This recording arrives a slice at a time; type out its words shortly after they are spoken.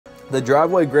The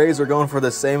driveway grays are going for the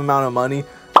same amount of money,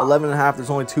 11.5. There's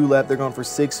only 2 left. They're going for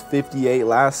 $658.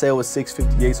 Last sale was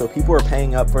 $658. So people are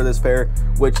paying up for this pair,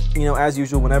 which, you know, as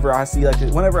usual, whenever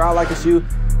I like a shoe.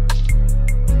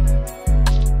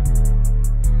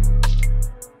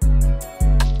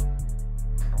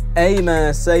 Hey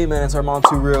man, say man, it's Armand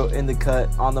Too Real in the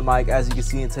cut on the mic. As you can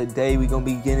see, and today we're gonna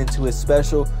be getting into a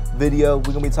special video.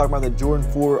 We're gonna be talking about the Jordan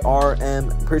 4 RM.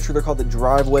 I'm pretty sure they're called the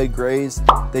driveway grays.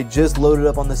 They just loaded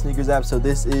up on the sneakers app, so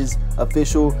this is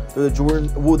official. They're the Jordan,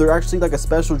 well, they're actually like a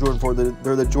special Jordan 4.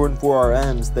 They're the Jordan 4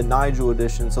 RMs, the Nigel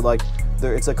edition. So like,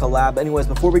 it's a collab. Anyways,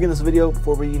 before we get in this video,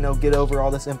 before we get over all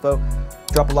this info,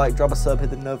 drop a like, drop a sub,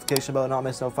 hit the notification bell, not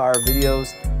miss no fire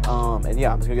videos. And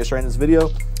yeah, I'm just gonna get straight into this video.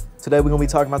 Today we're gonna be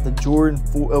talking about the Jordan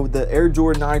 4, the Air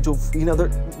Jordan Nigel. You know, they're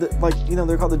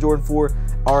called the Jordan 4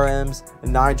 RMs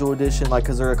Nigel edition, like,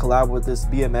 cause they're a collab with this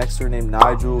BMXer named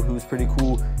Nigel, who's pretty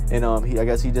cool. And I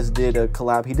guess he just did a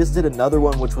collab. He just did another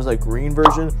one which was a green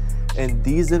version, and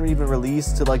these didn't even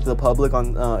release to like the public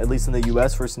on at least in the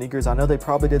US for sneakers. I know they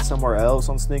probably did somewhere else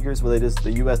on sneakers, but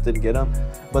the US didn't get them.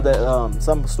 But that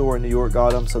some store in New York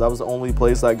got them, so that was the only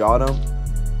place that got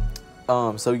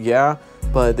them. So yeah.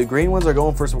 But the green ones are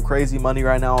going for some crazy money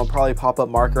right now. I'll probably pop up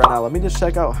market right now. Let me just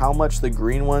check out how much the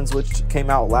green ones, which came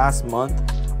out last month,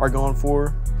 are going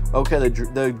for. Okay,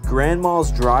 the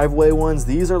Grandma's driveway ones,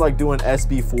 these are like doing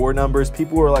SB4 numbers.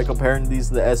 People are like comparing these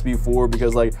to the SB4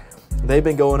 because like they've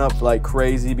been going up like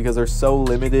crazy because they're so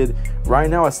limited. Right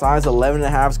now, a size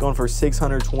 11.5 is going for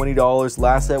 $620.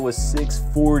 Last set was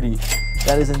 $640.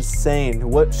 That is insane.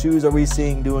 What shoes are we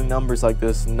seeing doing numbers like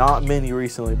this? Not many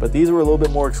recently, but these were a little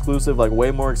bit more exclusive, like way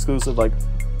more exclusive. Like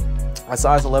a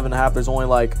size 11.5, there's only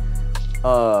like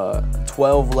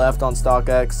 12 left on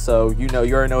StockX, so you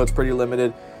already know it's pretty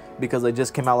limited because they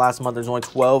just came out last month. There's only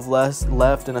 12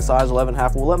 left in a size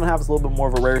 11.5. Well, 11.5 is a little bit more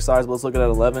of a rare size, but let's look at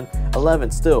 11.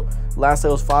 11 still. Last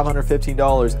sale was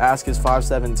 $515. Ask is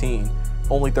 $517.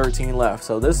 Only 13 left.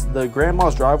 So the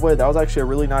Grandma's driveway, that was actually a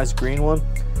really nice green one.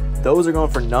 Those are going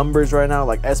for numbers right now,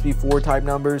 like SB4 type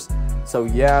numbers. So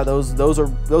yeah, those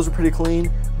are pretty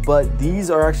clean. But these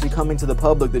are actually coming to the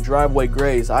public, the driveway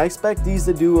grays. I expect these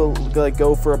to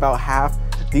go for about half.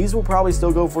 These will probably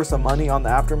still go for some money on the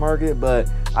aftermarket, but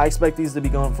I expect these to be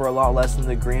going for a lot less than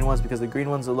the green ones, because the green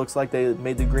ones, it looks like they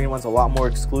made the green ones a lot more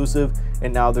exclusive,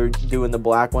 and now they're doing the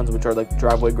black ones, which are like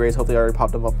driveway grays. Hopefully I already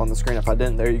popped them up on the screen. If I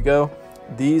didn't, there you go.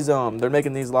 These they're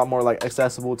making these a lot more like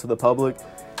accessible to the public.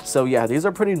 So yeah, these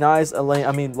are pretty nice.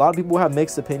 I mean, a lot of people have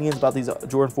mixed opinions about these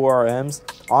Jordan 4 RMs.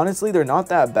 Honestly, they're not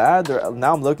that bad.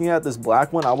 Now I'm looking at this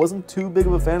black one. I wasn't too big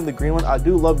of a fan of the green one. I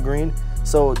do love green.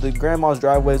 So the Grandma's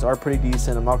driveways are pretty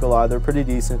decent. I'm not gonna lie, they're pretty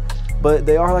decent. But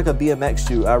they are like a BMX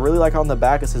shoe. I really like on the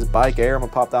back it says Bike Air. I'm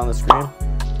gonna pop that on the screen.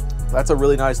 That's a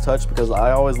really nice touch because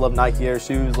I always love Nike Air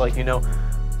shoes. Like,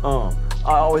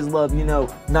 I always love,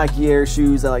 Nike Air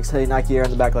shoes that like say Nike Air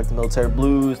on the back, like the Military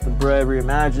Blues, the Bread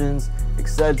Reimagines,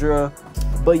 etc.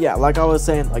 But yeah, like I was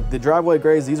saying, like the driveway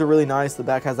grays, these are really nice. The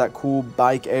back has that cool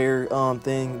Bike Air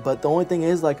thing. But the only thing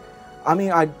is, like, I mean,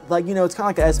 it's kind of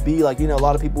like an SB. Like, a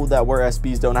lot of people that wear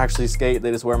SBs don't actually skate.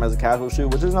 They just wear them as a casual shoe,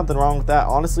 which there's nothing wrong with that.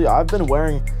 Honestly, I'm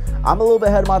a little bit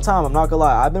ahead of my time. I'm not gonna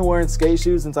lie. I've been wearing skate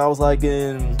shoes since I was like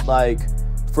in like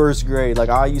first grade. Like,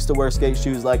 I used to wear skate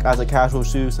shoes like as a casual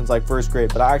shoe since like first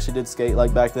grade, but I actually did skate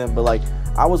like back then. But like,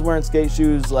 I was wearing skate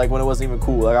shoes like when it wasn't even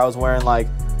cool. Like, I was wearing like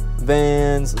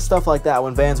Vans, stuff like that,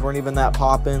 when Vans weren't even that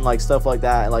popping, like stuff like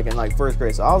that, like in like first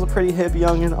grade. So I was a pretty hip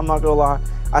youngin', I'm not gonna lie.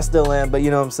 I still am, but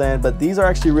you know what I'm saying. But these are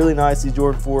actually really nice, these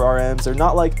Jordan 4 RMs. They're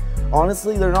not like,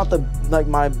 honestly, they're not the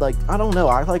I don't know,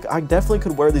 I definitely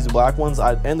could wear these black ones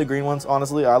and the green ones.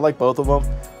 Honestly, I like both of them,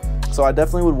 so I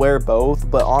definitely would wear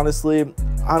both. But honestly,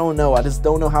 I don't know, I just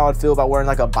don't know how I'd feel about wearing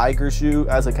like a biker shoe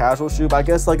as a casual shoe. But I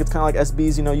guess like it's kind of like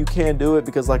SBs, you can do it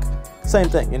because like same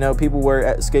thing, people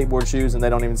wear skateboard shoes and they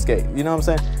don't even skate, you know what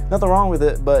I'm saying? Nothing wrong with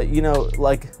it, but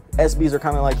like SBs are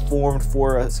kind of like formed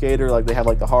for a skater. Like, they have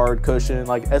like the hard cushion.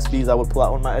 Like SBs, I would pull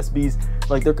out one of my SBs,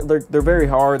 like they're very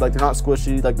hard, like they're not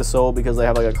squishy like the sole, because they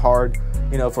have like a hard,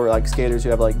 for like skaters who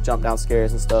have like jump down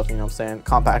stairs and stuff,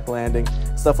 compact landing,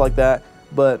 stuff like that.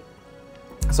 But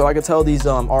so I could tell these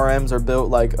RMs are built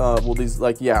like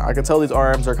I could tell these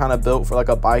RMs are kind of built for like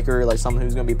a biker, like someone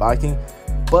who's gonna be biking.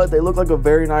 But they look like a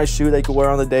very nice shoe they could wear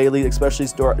on the daily, especially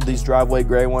these driveway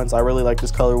gray ones. I really like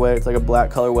this colorway. It's like a black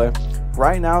colorway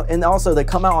right now. And also, they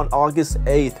come out on August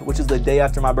 8th, which is the day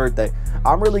after my birthday.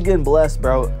 I'm really getting blessed,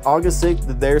 bro. August 6th,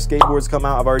 the Dare skateboards come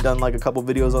out. I've already done like a couple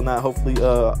videos on that. Hopefully,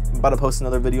 I'm about to post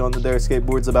another video on the Dare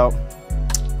skateboards about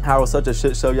how it was such a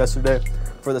shit show yesterday.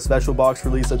 for the special box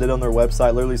release I did on their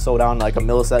website. Literally sold out in like a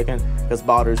millisecond because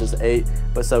botters is 8.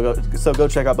 But so go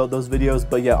check out both those videos.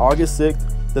 But yeah, August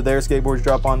 6th, their skateboards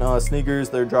drop on sneakers.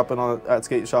 They're dropping on at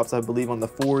skate shops, I believe, on the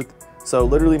 4th. So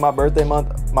literally my birthday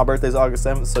month. My birthday's August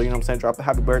 7th. So you know what I'm saying, drop a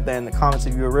happy birthday in the comments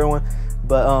if you're a real one.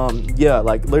 But yeah,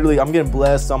 like literally I'm getting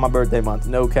blessed on my birthday month,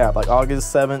 no cap. Like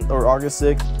August 7th or August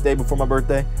 6th, day before my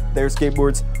birthday, their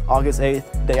skateboards. August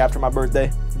 8th, day after my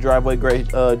birthday, driveway gray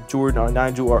Jordan or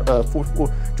Nigel or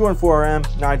Jordan 4RM,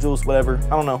 Nigels, whatever, I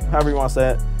don't know, however you want to say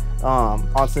it.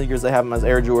 On sneakers they have them as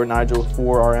Air Jordan Nigel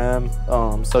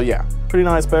 4RM. So yeah, pretty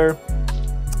nice pair.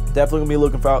 Definitely gonna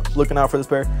be looking out for this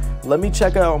pair. Let me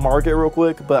check out market real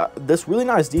quick, but there's really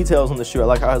nice details on the shoe. I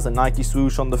like how it has a Nike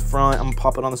swoosh on the front. I'm gonna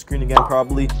pop it on the screen again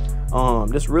probably.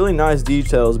 Just really nice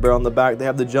details, bro. On the back they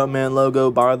have the Jumpman logo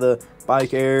by the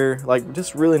Bike Air, like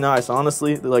just really nice.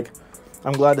 Honestly, like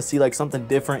I'm glad to see like something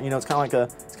different. You know, it's kind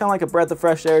of like a breath of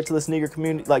fresh air to the sneaker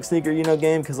community, like sneaker, you know,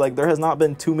 game, because like there has not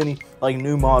been too many like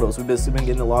new models. We've been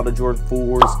getting a lot of Jordan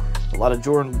 4s, a lot of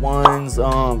Jordan 1s.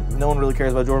 No one really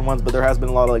cares about Jordan 1s, but there has been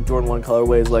a lot of like Jordan 1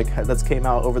 colorways like that's came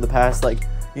out over the past like,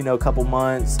 you know, couple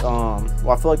months. Well,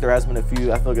 I feel like there has been a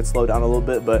few. I feel like it's slowed down a little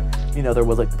bit, but you know, there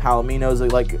was like the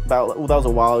Palominos, like about, well, that was a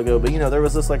while ago, but you know, there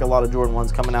was just like a lot of Jordan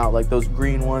 1s coming out, like those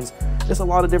green ones. Just a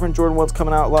lot of different Jordan 1s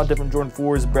coming out, a lot of different Jordan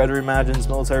 4s, Bread Reimagines,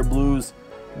 Military Blues,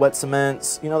 Wet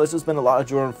Cements. You know, there's just been a lot of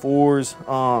Jordan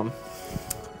 4s.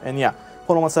 And yeah,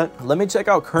 hold on one sec. Let me check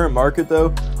out current market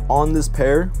though on this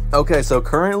pair. Okay, so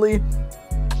currently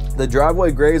the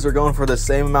driveway grays are going for the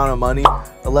same amount of money,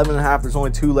 11.5. There's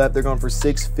only 2 left. They're going for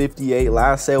 $658.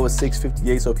 Last sale was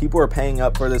 $658. So people are paying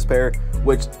up for this pair,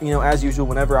 which, you know, as usual,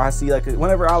 whenever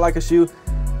I like a shoe,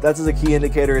 that's a key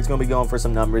indicator it's going to be going for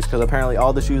some numbers, because apparently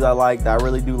all the shoes I like, that I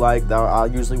really do like, that I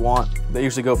usually want, they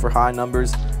usually go for high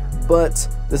numbers. But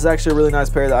this is actually a really nice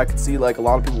pair that I could see like a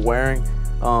lot of people wearing.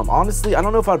 Honestly, I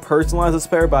don't know if I'd personalize this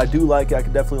pair, but I do like it. I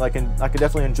could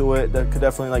definitely enjoy it. I could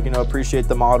definitely, like, you know, appreciate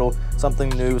the model, something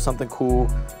new, something cool.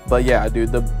 But yeah,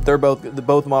 dude,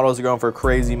 both models are going for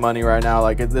crazy money right now.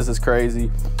 Like, this is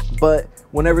crazy. But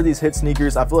whenever these hit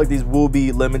sneakers, I feel like these will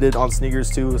be limited on sneakers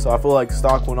too. So I feel like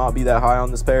stock will not be that high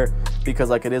on this pair, because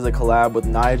like it is a collab with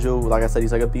Nigel. Like I said,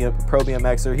 he's like a pro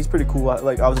BMXer. He's pretty cool.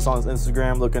 Like I was just on his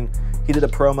Instagram looking. He did a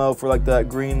promo for like that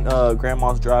green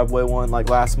Grandma's Driveway one like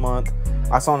last month.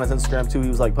 I saw on his Instagram too, he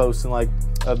was like posting like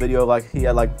a video of like he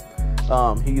had like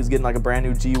he was getting like a brand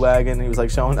new G-Wagon. He was like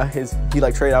showing that he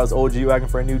like traded out his old G-Wagon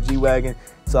for a new G-Wagon.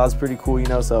 So that was pretty cool, you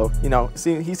know. So, you know,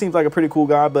 he seems like a pretty cool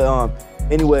guy. But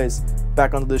anyways,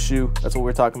 back onto the shoe. That's what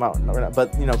we're talking about right now.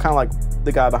 But, you know, kind of like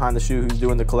the guy behind the shoe who's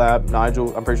doing the collab,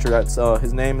 Nigel. I'm pretty sure that's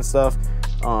his name and stuff.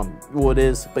 Well, it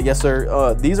is. But yes,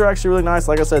 sir, these are actually really nice.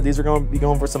 Like I said, these are going to be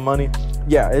going for some money.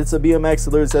 Yeah, it's a BMX.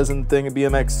 It literally says in the thing, a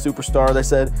BMX superstar. They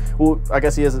said, well, I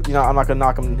guess he is, you know, I'm not gonna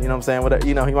knock him, you know what I'm saying? Whatever,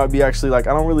 you know, he might be actually like,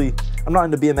 I'm not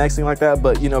into BMXing like that,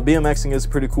 but you know, BMXing is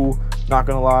pretty cool, not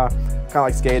gonna lie. Kind of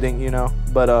like skating, you know.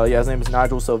 But yeah, his name is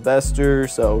Nigel Sylvester.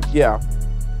 So yeah.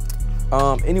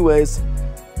 Anyways,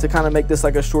 to kind of make this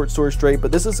like a short story straight,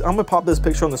 but this is, I'm gonna pop this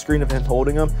picture on the screen of him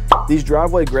holding them. These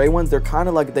driveway gray ones, they're kind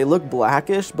of like, they look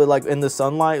blackish, but like in the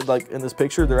sunlight, like in this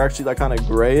picture, they're actually like kind of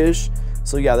grayish.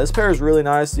 So yeah, this pair is really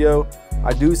nice, yo.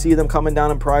 I do see them coming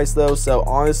down in price though. So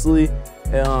honestly,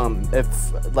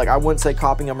 if like, I wouldn't say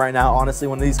copying them right now. Honestly,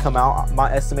 when these come out,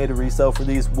 my estimated resale for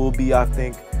these will be, I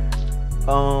think,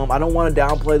 I don't want to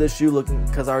downplay this shoe looking,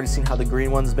 because I already seen how the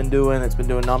green one's been doing. It's been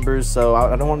doing numbers, so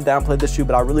I don't want to downplay this shoe,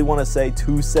 but I really want to say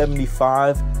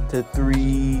 275 to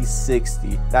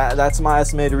 360. That's my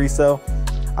estimated resale.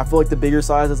 I feel like the bigger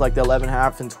sizes, like the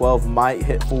 11.5 and 12, might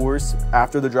hit 4s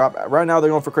after the drop. Right now they're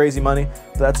going for crazy money,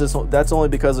 but that's only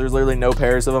because there's literally no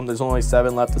pairs of them. There's only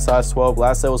 7 left to size 12.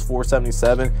 Last sale was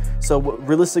 477. So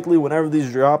realistically, whenever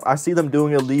these drop, I see them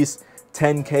doing at least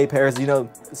 10K pairs. You know,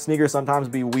 sneakers sometimes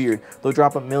be weird. They'll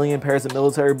drop 1 million pairs of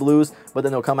Military Blues, but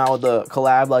then they'll come out with a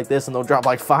collab like this and they'll drop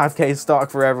like 5K stock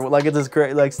forever. Like, it's just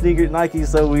crazy. Like, Nike's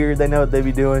so weird. They know what they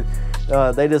be doing.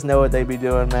 They just know what they be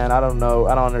doing, man. I don't know.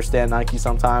 I don't understand Nike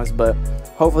sometimes, but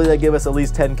hopefully they give us at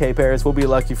least 10K pairs. We'll be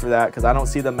lucky for that, because I don't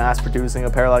see them mass producing a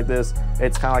pair like this.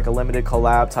 It's kind of like a limited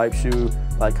collab type shoe,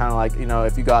 like kind of like, you know,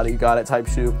 if you got it type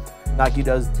shoe. Nike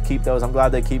does keep those. I'm glad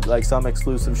they keep like some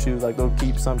exclusive shoes. Like, they'll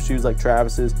keep some shoes like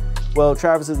Travis's. Well,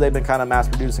 Travis's, they've been kind of mass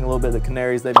producing a little bit. The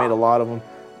Canaries, they've made a lot of them,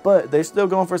 but they're still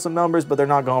going for some numbers, but they're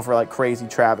not going for like crazy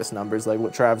Travis numbers like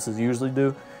what Travis's usually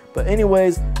do. But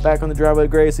anyways, back on the driveway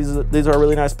grays, these are a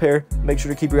really nice pair. Make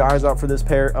sure to keep your eyes out for this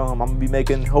pair. I'm gonna be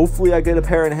making, hopefully I get a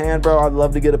pair in hand, bro. I'd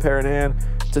love to get a pair in hand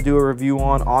to do a review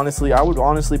on. Honestly, I would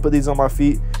honestly put these on my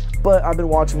feet, but I've been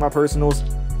watching my personals.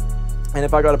 And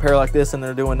if I got a pair like this and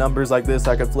they're doing numbers like this,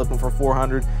 I could flip them for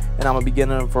 400, and I'm gonna be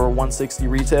getting them for 160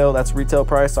 retail. That's retail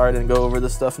price. Sorry I didn't go over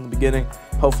this stuff in the beginning.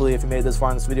 Hopefully if you made this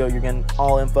far in this video, you're getting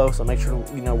all info, so make sure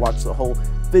to watch the whole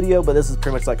video. But this is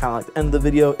pretty much like kind of like the end of the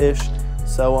video ish.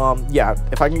 So yeah,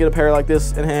 if I can get a pair like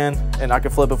this in hand and I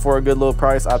can flip it for a good little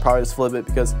price, I'd probably just flip it,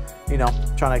 because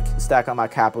trying to stack on my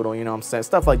capital, what I'm saying,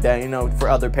 stuff like that, for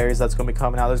other pairs that's going to be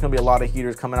coming out. There's going to be a lot of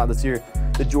heaters coming out this year.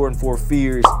 The Jordan 4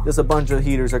 Fears, just a bunch of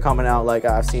heaters are coming out. Like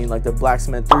I've seen like the Black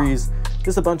Cement 3s,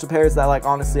 just a bunch of pairs that like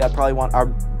honestly I'd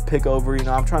pick over.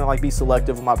 I'm trying to like be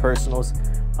selective with my personals.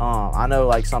 I know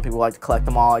like some people like to collect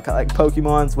them all, like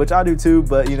Pokemons, which I do too,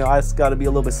 but I just got to be a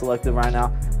little bit selective right now,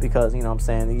 because what I'm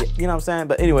saying.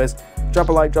 But anyways, drop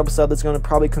a like, drop a sub. That's going to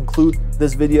probably conclude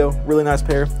this video. Really nice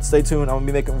pair. Stay tuned. I'm gonna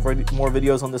be making more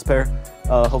videos on this pair.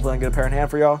 Hopefully I can get a pair in hand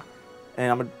for y'all,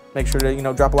 and I'm gonna make sure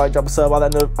to drop a like, drop a sub, all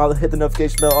that. I'll hit the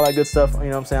notification bell, all that good stuff.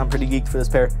 I'm saying. I'm pretty geeked for this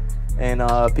pair, and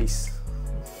peace.